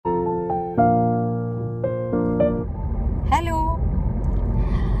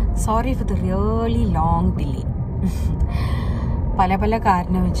Sorry for the really long delay. പല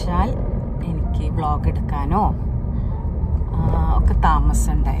കാരണം വെച്ചാൽ എനിക്ക് വ്ളോഗ് എടുക്കാനോ ഒക്കെ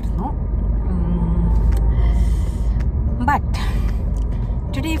താമസം ഉണ്ടായിരുന്നു. But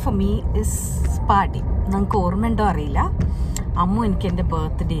today for me is spa day. നിങ്ങൾക്ക് ഓർമ്മയുണ്ടോ അറിയില്ല, അമ്മു എനിക്ക് എൻ്റെ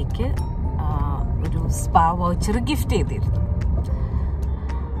ബർത്ത്ഡേക്ക് ഒരു സ്പാ വൗച്ചർ ഗിഫ്റ്റ് ചെയ്തിരുന്നു.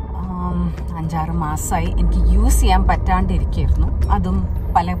 5-6 മാസമായി എനിക്ക് യൂസ് ചെയ്യാൻ പറ്റാണ്ടിരിക്കുകയായിരുന്നു. അതും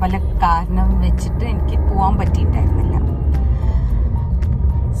പല കാരണം വെച്ചിട്ട് എനിക്ക് പോകാൻ പറ്റിയിട്ടുണ്ടായിരുന്നില്ല.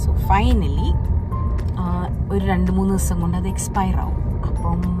 സോ ഫൈനലി ഒരു 2-3 ദിവസം കൊണ്ട് അത് എക്സ്പയർ ആവും.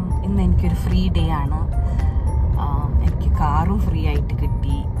 അപ്പം ഇന്ന് എനിക്കൊരു ഫ്രീ ഡേ ആണ്. എനിക്ക് കാറും ഫ്രീ ആയിട്ട്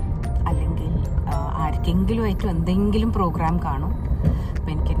കിട്ടി. അല്ലെങ്കിൽ ആർക്കെങ്കിലും ആയിട്ട് എന്തെങ്കിലും പ്രോഗ്രാം കാണും.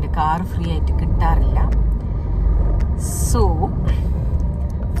 അപ്പം എനിക്ക് എൻ്റെ കാർ ഫ്രീ ആയിട്ട് കിട്ടാറില്ല. So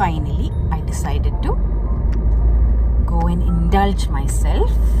finally I decided to go and indulge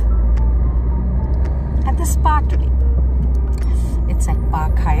myself at the spa today. It's at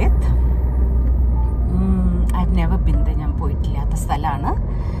Park Hyatt. I've never been there. ഞാൻ പോയിട്ടില്ലാത്ത സ്ഥലമാണ്.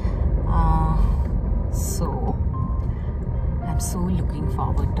 So I'm so looking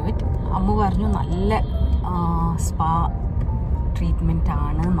forward to it. Ammu പറഞ്ഞു നല്ല സ്പാ ട്രീറ്റ്മെൻറ്റ്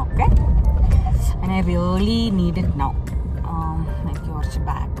ആണ് എന്നൊക്കെ. And I really need it now. എനിക്ക് കുറച്ച്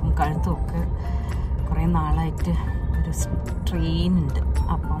ബാക്കും കഴുത്തും ഒക്കെ കുറേ നാളായിട്ട് ഒരു സ്ട്രെയിൻ ഉണ്ട്.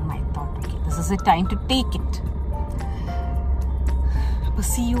 അപ്പം I thought okay, this is A time to take it. അപ്പോൾ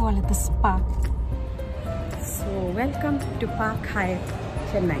see you all at the spa. So welcome to Park Hyatt,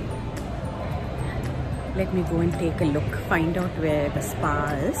 Chennai. Let me go and take a look, find out where the spa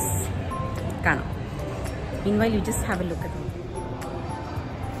is. കാണാം. Meanwhile, you just have a look at it.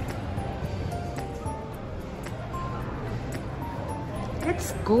 Let's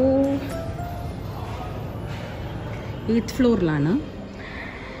go. 8th floor lana.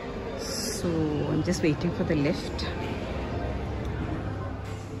 So I'm just waiting for the lift.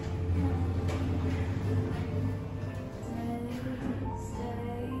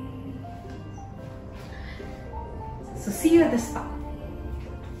 So see you at the spa.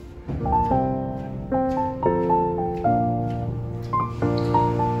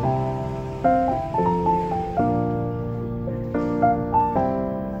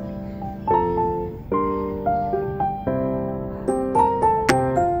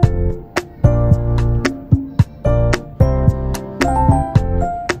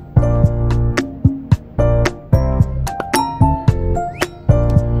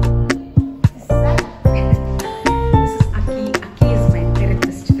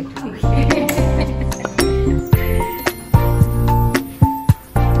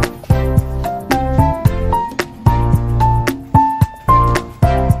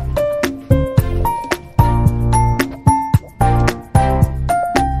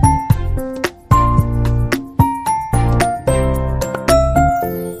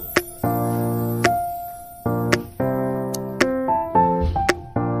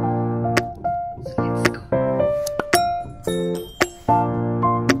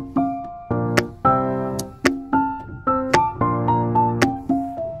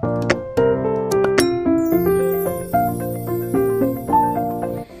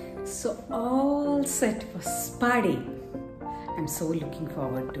 Set for spa day. I'm so looking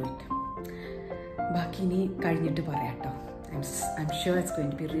forward to it. ബാക്കി ഇനി കഴിഞ്ഞിട്ട് പറയാട്ടോ. I'm sure it's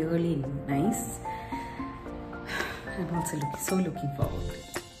going to be really nice. I'm also looking forward.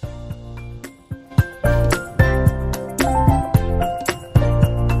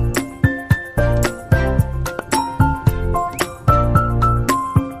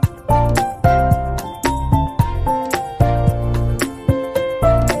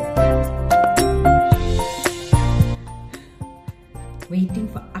 Waiting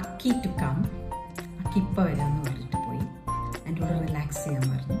for Aki to come. Aki ഇപ്പോൾ വരാമെന്ന് പറഞ്ഞിട്ട് പോയി. എൻ്റെ കൂടെ റിലാക്സ് ചെയ്യാൻ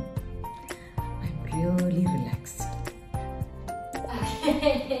പറഞ്ഞു. I'm really relaxed.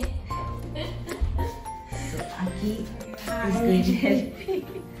 So Aki is going to help me.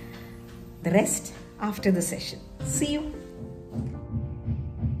 The rest after the session. See you.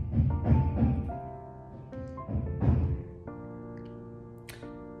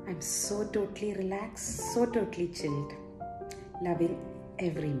 I'm so totally relaxed, so totally chilled. Loving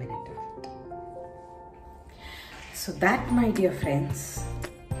every minute of it. So that, my dear friends,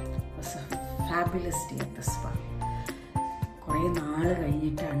 was a fabulous day at the spa. കുറേ നാൾ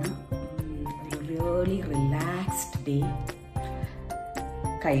കഴിഞ്ഞിട്ടാണ് ഒരു really relaxed day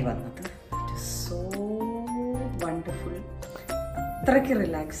കൈവന്നത്. It is so wonderful. അത്രയ്ക്ക്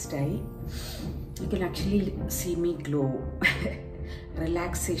റിലാക്സ്ഡായി. You can actually see me glow.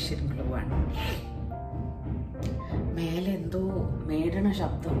 Relaxation glow ആണ്. മേലെ എന്തോ മേടണ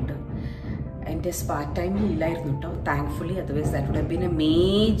ശബ്ദമുണ്ട്. എൻ്റെ spa ടൈമിൽ ഇല്ലായിരുന്നു കേട്ടോ, thankfully. Otherwise that would have been A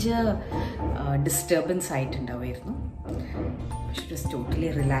major disturbance ആയിട്ടുണ്ടാവുമായിരുന്നു. പക്ഷെ it was totally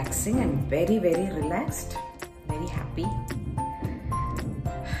relaxing and very very relaxed, very happy.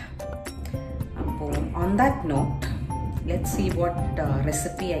 അപ്പോൾ on that not, let's see what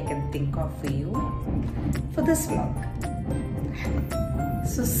recipe I can think of for you for this vlog.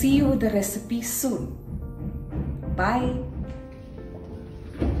 So see you with the recipe soon. Bye.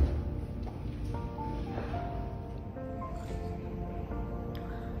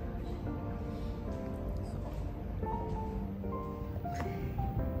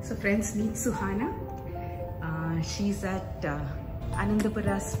 So friends, meet Suhana. She's at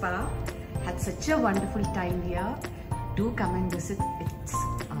Anandapura Spa. Had such a wonderful time here. Do come and visit. It's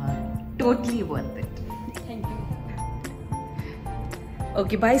totally worth it. Thank you.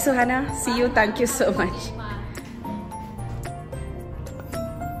 Okay, bye Suhana. See you. Thank you so much.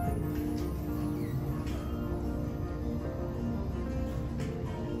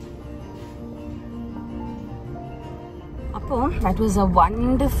 അപ്പോൾ that was a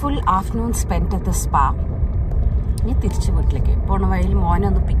wonderful afternoon spent at the spa. ഇനി തിരിച്ച് വീട്ടിലേക്ക് പോണ വഴിയിൽ മോനെ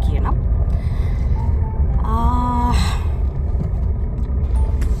ഒന്ന് പിക്ക് ചെയ്യണം.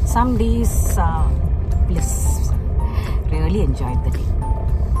 Some days bliss. Really enjoyed the day.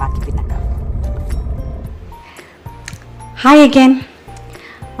 ബാക്കി പിന്നെ കാണാം. Hi again.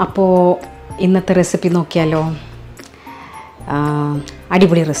 അപ്പോൾ ഇന്നത്തെ റെസിപ്പി നോക്കിയാലോ.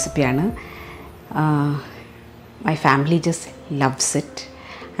 അടിപൊളി റെസിപ്പിയാണ്. My family just loves it.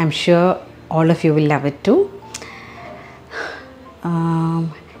 I'm sure all of you will love it too.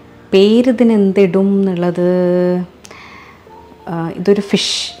 പേര് ഇതിന് എന്തിടും എന്നുള്ളത്, ഇതൊരു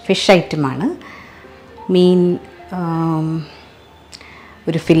ഫിഷ് ഐറ്റമാണ്. മീൻ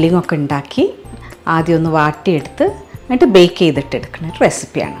ഒരു ഫില്ലിംഗ് ഒക്കെ ഉണ്ടാക്കി ആദ്യം ഒന്ന് വാട്ടിയെടുത്ത് എന്നിട്ട് ബേക്ക് ചെയ്തിട്ട് എടുക്കുന്ന ഒരു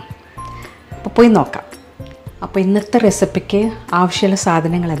റെസിപ്പിയാണ്. അപ്പോൾ പോയി നോക്കാം. അപ്പോൾ ഇന്നത്തെ റെസിപ്പിക്ക് ആവശ്യമുള്ള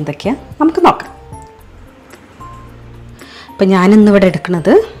സാധനങ്ങൾ എന്തൊക്കെയാണ് നമുക്ക് നോക്കാം. അപ്പോൾ ഞാനിന്നിവിടെ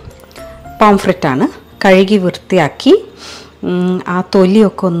എടുക്കുന്നത് പോംഫ്രെറ്റാണ്. കഴുകി വൃത്തിയാക്കി ആ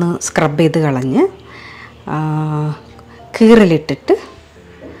തൊലിയൊക്കെ ഒന്ന് സ്ക്രബ് ചെയ്ത് കളഞ്ഞ് കീറലിട്ടിട്ട്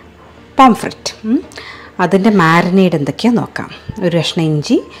പോംഫ്രെറ്റ്. അതിൻ്റെ മാരിനേഡ് എന്തൊക്കെയാണ് നോക്കാം. ഒരു കഷ്ണം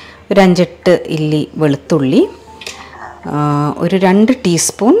ഇഞ്ചി, ഒരു 5-8 ഇല്ലി വെളുത്തുള്ളി, ഒരു 2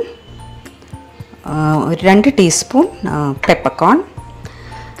 ടീസ്പൂൺ പെപ്പർകോൺ,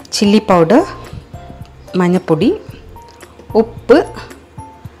 ചില്ലി പൗഡർ, മഞ്ഞൾപ്പൊടി, ഉപ്പ്,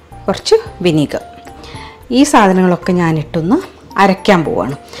 കുറച്ച് വിനീഗർ. ഈ സാധനങ്ങളൊക്കെ ഞാനിട്ടൊന്ന് അരയ്ക്കാൻ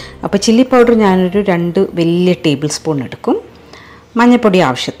പോവാണ്. അപ്പോൾ ചില്ലി പൗഡർ ഞാനൊരു 2 വലിയ ടേബിൾ സ്പൂൺ എടുക്കും. മഞ്ഞൾപ്പൊടി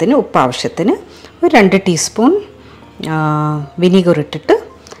ആവശ്യത്തിന്, ഉപ്പ് ആവശ്യത്തിന്, ഒരു 2 ടീസ്പൂൺ വിനീഗർ ഇട്ടിട്ട്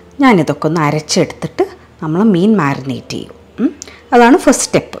ഞാനിതൊക്കെ ഒന്ന് അരച്ചെടുത്തിട്ട് നമ്മൾ മീൻ മാരിനേറ്റ് ചെയ്യും. അതാണ് ഫസ്റ്റ്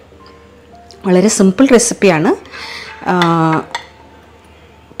സ്റ്റെപ്പ്. വളരെ സിമ്പിൾ റെസിപ്പിയാണ്.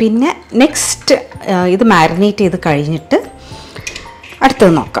 പിന്നെ നെക്സ്റ്റ് ഇത് മാരിനേറ്റ് ചെയ്ത് കഴിഞ്ഞിട്ട്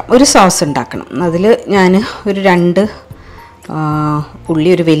അടുത്തത് നോക്കാം. ഒരു സോസ് ഉണ്ടാക്കണം. അതിൽ ഞാൻ ഒരു 2 ഉള്ളി,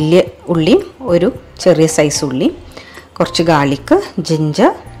 ഒരു വലിയ ഉള്ളിയും ഒരു ചെറിയ സൈസ് ഉള്ളിയും, കുറച്ച് ഗാർലിക്ക്,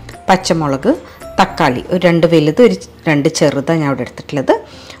 ജിഞ്ചർ, പച്ചമുളക്, തക്കാളി, ഒരു 2 വലുത്, ഒരു 2 ചെറുതാണ് ഞാൻ ഇവിടെ എടുത്തിട്ടുള്ളത്.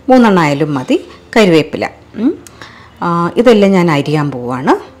 3 ആയാലും മതി. കറിവേപ്പില. ഇതെല്ലാം ഞാൻ അരിയാൻ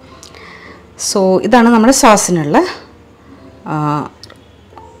പോവാണ്. സോ ഇതാണ് നമ്മുടെ സോസിനുള്ള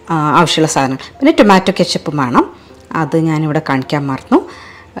ആവശ്യമുള്ള സാധനം. പിന്നെ ടൊമാറ്റോ കെച്ചപ്പ് വേണം. അത് ഞാനിവിടെ കാണിക്കാൻ മറന്നു,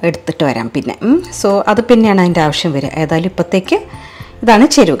 എടുത്തിട്ട് വരാം പിന്നെ. സോ അത് പിന്നെയാണ് അതിൻ്റെ ആവശ്യം വരിക. ഏതായാലും ഇപ്പോഴത്തേക്ക് ഇതാണ്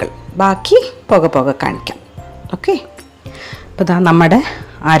ചേരുവകൾ. ബാക്കി പോകെ കാണിക്കാം. ഓക്കെ. അപ്പോൾ ഇതാ നമ്മുടെ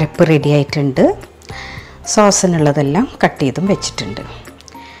അരപ്പ് റെഡി ആയിട്ടുണ്ട്. സോസിനുള്ളതെല്ലാം കട്ട് ചെയ്തും വെച്ചിട്ടുണ്ട്.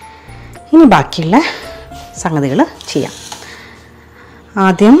 ഇനി ബാക്കിയുള്ള സംഗതികൾ ചെയ്യാം.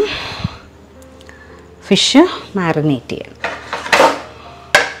 ആദ്യം ഫിഷ് മാരിനേറ്റ് ചെയ്യണം.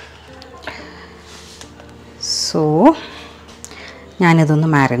 സോ ഞാനിതൊന്ന്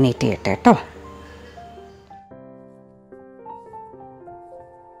മാരിനേറ്റ് ചെയ്യട്ടെ കേട്ടോ.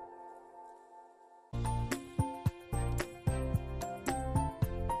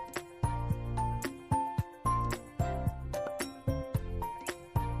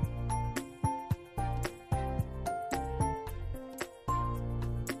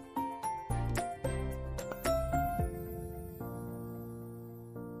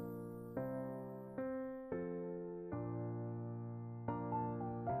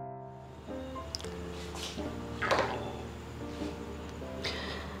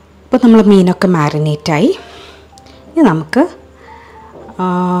 ഇപ്പോൾ നമ്മൾ മീനൊക്കെ മാരിനേറ്റായി. ഇനി നമുക്ക്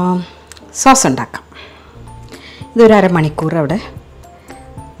സോസ് ഉണ്ടാക്കാം. ഇതൊരു 1/2 മണിക്കൂർ അവിടെ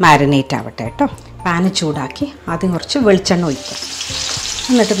മാരിനേറ്റ് ആവട്ടെ കേട്ടോ. പാന് ചൂടാക്കി ആദ്യം കുറച്ച് വെളിച്ചെണ്ണ ഒഴിക്കാം.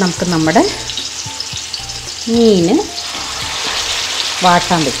 എന്നിട്ട് നമുക്ക് നമ്മുടെ മീൻ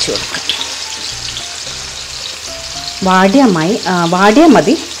വാട്ടാൻ വെച്ച് കൊടുക്കാം. വാടിയാൽ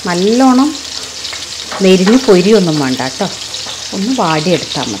മതി, നല്ലോണം നെരിഞ്ഞ് പൊരിയൊന്നും വേണ്ട കേട്ടോ, ഒന്ന്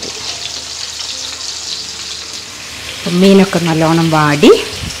വാടിയെടുത്താൽ മതി. മീനൊക്കെ നല്ലോണം വാടി,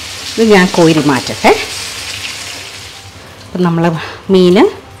 ഇത് ഞാൻ കോരി മാറ്റട്ടെ. അപ്പം നമ്മൾ മീൻ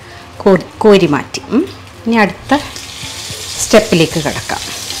കോരി മാറ്റി. ഇനി അടുത്ത സ്റ്റെപ്പിലേക്ക് കിടക്കാം.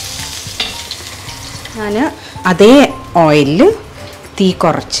 ഞാൻ അതേ ഓയിലിൽ തീ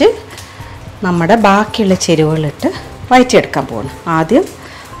കുറച്ച് നമ്മുടെ ബാക്കിയുള്ള ചേരുവകളിട്ട് വഴറ്റിയെടുക്കാൻ പോകണം. ആദ്യം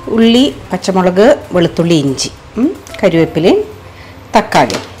ഉള്ളി, പച്ചമുളക്, വെളുത്തുള്ളി, ഇഞ്ചി, കറിവേപ്പിലയും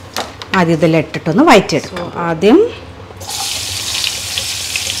തക്കാളിയും ആദ്യം ഇതെല്ലാം ഇട്ടിട്ടൊന്ന് വഴറ്റിയെടുക്കും. ആദ്യം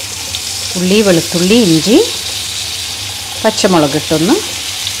ഉള്ളി, വെളുത്തുള്ളി, ഇഞ്ചി, പച്ചമുളക് ഇട്ടൊന്ന്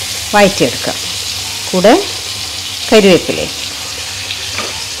വഴറ്റിയെടുക്കുക. കൂടെ കറിവേപ്പിലയും.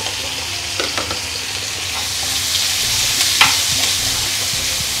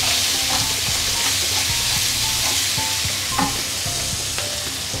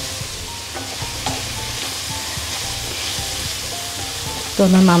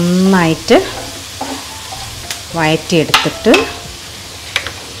 ഇതൊന്ന് നന്നായിട്ട് വഴറ്റിയെടുത്തിട്ട്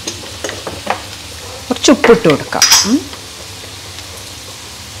കുറച്ച് ഉപ്പിട്ട് കൊടുക്കാം.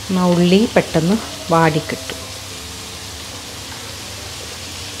 ഉള്ളി പെട്ടെന്ന് വാടിക്കിട്ടും.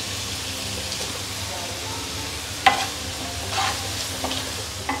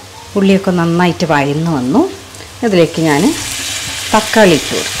 ഉള്ളിയൊക്കെ നന്നായിട്ട് വഴന്ന് വന്നു. ഇതിലേക്ക് ഞാൻ തക്കാളി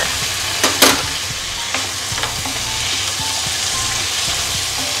ഇട്ട് കൊടുക്കാം.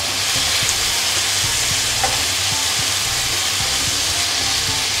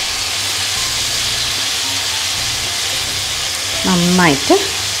 നന്നായിട്ട്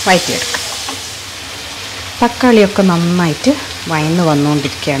വഴറ്റിയെടുക്കാം. തക്കാളിയൊക്കെ നന്നായിട്ട് വഴന്ന്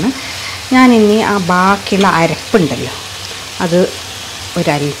വന്നുകൊണ്ടിരിക്കുകയാണ്. ഞാനിനി ആ ബാക്കിയുള്ള അരപ്പുണ്ടല്ലോ, അത്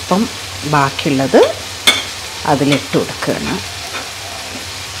ഒരല്പം ബാക്കിയുള്ളത് അതിലിട്ട് കൊടുക്കുകയാണ്.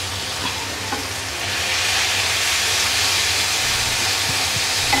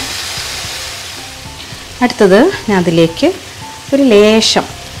 അടുത്തത് ഞാൻ അതിലേക്ക് ഒരു ലേശം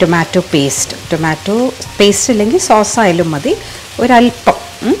ടൊമാറ്റോ പേസ്റ്റ് അല്ലെങ്കിൽ സോസ് ആയാലും മതി, ഒരല്പം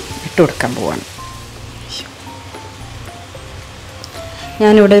ഇട്ട് കൊടുക്കാൻ പോവാണ്.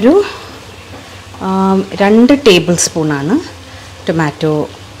 ഞാനിവിടെ ഒരു 2 ടേബിൾ സ്പൂണാണ് ടൊമാറ്റോ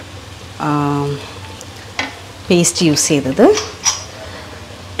പേസ്റ്റ് യൂസ് ചെയ്തത്.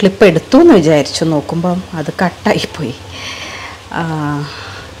 ക്ലിപ്പ് എടുത്തു എന്ന് വിചാരിച്ചു, നോക്കുമ്പം അത് കട്ടായിപ്പോയി.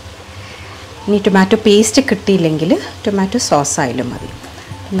 ഇനി ടൊമാറ്റോ പേസ്റ്റ് കിട്ടിയില്ലെങ്കിൽ ടൊമാറ്റോ സോസ് ആയാലും മതി.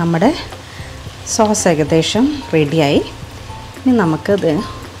 നമ്മുടെ സോസ് ഏകദേശം റെഡിയായി. ഇനി നമുക്കത്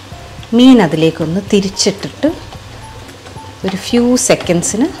മീൻ അതിലേക്കൊന്ന് തിരിച്ചിട്ടിട്ട് ഒരു ഫ്യൂ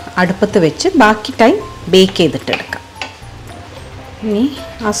സെക്കൻഡ്സിന് അടുപ്പത്ത് വെച്ച് ബാക്കി ടൈം ബേക്ക് ചെയ്തിട്ടെടുക്കാം. ഇനി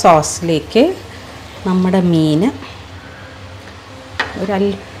ആ സോസിലേക്ക് നമ്മുടെ മീൻ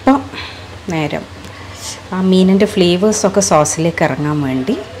ഒരല്പം നേരം ആ മീനിൻ്റെ ഫ്ലേവേഴ്സൊക്കെ സോസിലേക്ക് ഇറങ്ങാൻ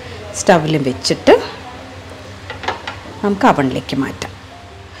വേണ്ടി സ്റ്റവിൽ വെച്ചിട്ട് നമുക്ക് അവനിലേക്ക് മാറ്റാം.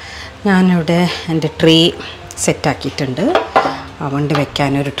 ഞാനിവിടെ എൻ്റെ ട്രേ സെറ്റാക്കിയിട്ടുണ്ട്. അവണ്ട്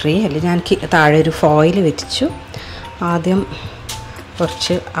വെക്കാനൊരു ട്രേ, അല്ലെങ്കിൽ ഞാൻ താഴെ ഒരു ഫോയിൽ വെച്ചു. ആദ്യം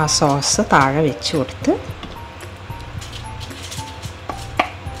കുറച്ച് ആ സോസ് താഴെ വെച്ച് കൊടുത്ത്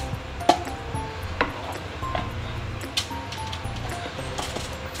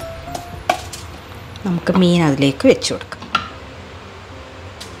നമുക്ക് മീൻ അതിലേക്ക് വെച്ച് കൊടുക്കാം.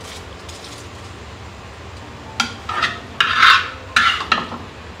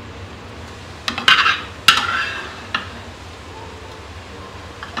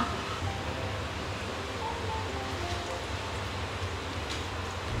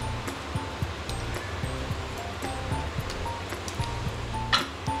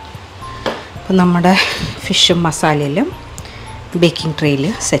 അപ്പോൾ നമ്മുടെ ഫിഷും മസാലയിലും ബേക്കിംഗ് ട്രേയിൽ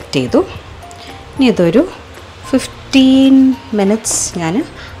സെറ്റ് ചെയ്തു. ഇനി ഇതൊരു 15 മിനിറ്റ്സ് ഞാൻ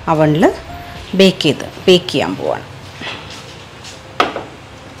അവനിൽ ബേക്ക് ചെയ്യാൻ പോവാണ്.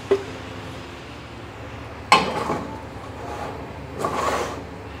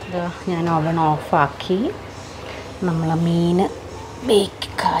 ഞാൻ ഓവൻ ഓഫാക്കി. നമ്മളെ മീൻ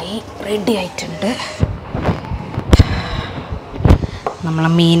ബേക്കായി റെഡി ആയിട്ടുണ്ട്. നമ്മളെ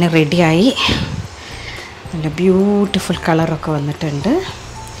മീൻ റെഡിയായി, നല്ല ബ്യൂട്ടിഫുൾ കളറൊക്കെ വന്നിട്ടുണ്ട്.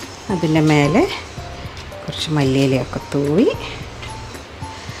 അതിൻ്റെ മേലെ കുറച്ച് മല്ലിയിലയൊക്കെ തൂവി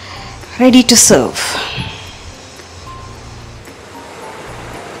റെഡി ടു സെർവ്.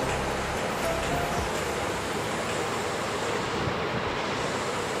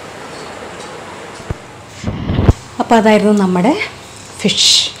 അപ്പോൾ അതായിരുന്നു നമ്മുടെ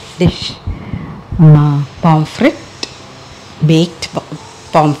ഫിഷ് ഡിഷ്, പോംഫ്രെറ്റ്, ബേക്ക്ഡ്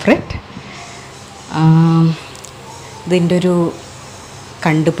പോംഫ്രെറ്റ്. ഇതിൻ്റെ ഒരു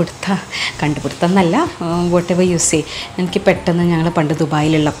കണ്ടുപിടുത്തം എന്നല്ല, വോട്ട് എവർ യൂസ് ചെയ്യും. എനിക്ക് പെട്ടെന്ന് ഞങ്ങൾ പണ്ട്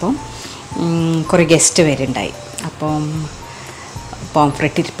ദുബായിലുള്ളപ്പം കുറേ ഗസ്റ്റ് വരുന്നുണ്ടായി. അപ്പം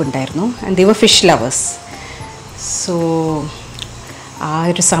പോംഫ്രെറ്റ് ഇരിപ്പുണ്ടായിരുന്നു. And they were fish lovers. So ആ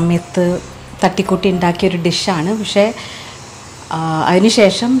ഒരു സമയത്ത് തട്ടിക്കൂട്ടി ഉണ്ടാക്കിയൊരു ഡിഷാണ്. പക്ഷേ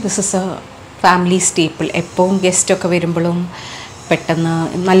അതിനുശേഷം this is A family staple. എപ്പോഴും ഗസ്റ്റൊക്കെ വരുമ്പോഴും പെട്ടെന്ന്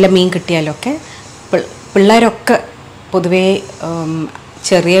നല്ല മീൻ കിട്ടിയാലൊക്കെ പിള്ളേരൊക്കെ പൊതുവേ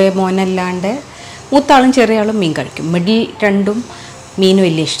ചെറിയ മോനല്ലാണ്ട് മൂത്താളും ചെറിയ ആളും മീൻ കഴിക്കും. മിഡിൽ രണ്ടും മീൻ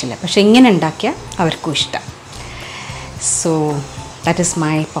വലിയ ഇഷ്ടമില്ല. പക്ഷേ ഇങ്ങനെ ഉണ്ടാക്കിയാൽ അവർക്കും ഇഷ്ടം. So that is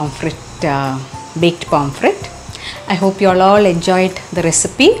my പോംഫ്രെറ്റ്, baked pomfret. I hope you all enjoyed the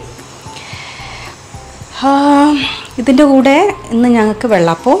recipe. ഇതിൻ്റെ കൂടെ ഇന്ന് ഞങ്ങൾക്ക്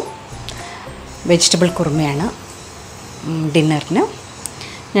വെള്ളപ്പവും വെജിറ്റബിൾ കുറുമയാണ് ഡിന്നറിന്.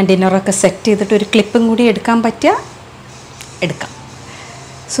 ഞാൻ ഡിന്നറൊക്കെ സെറ്റ് ചെയ്തിട്ട് ഒരു ക്ലിപ്പും കൂടി എടുക്കാൻ പറ്റിയാൽ എടുക്കാം.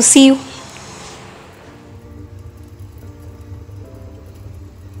 So see you.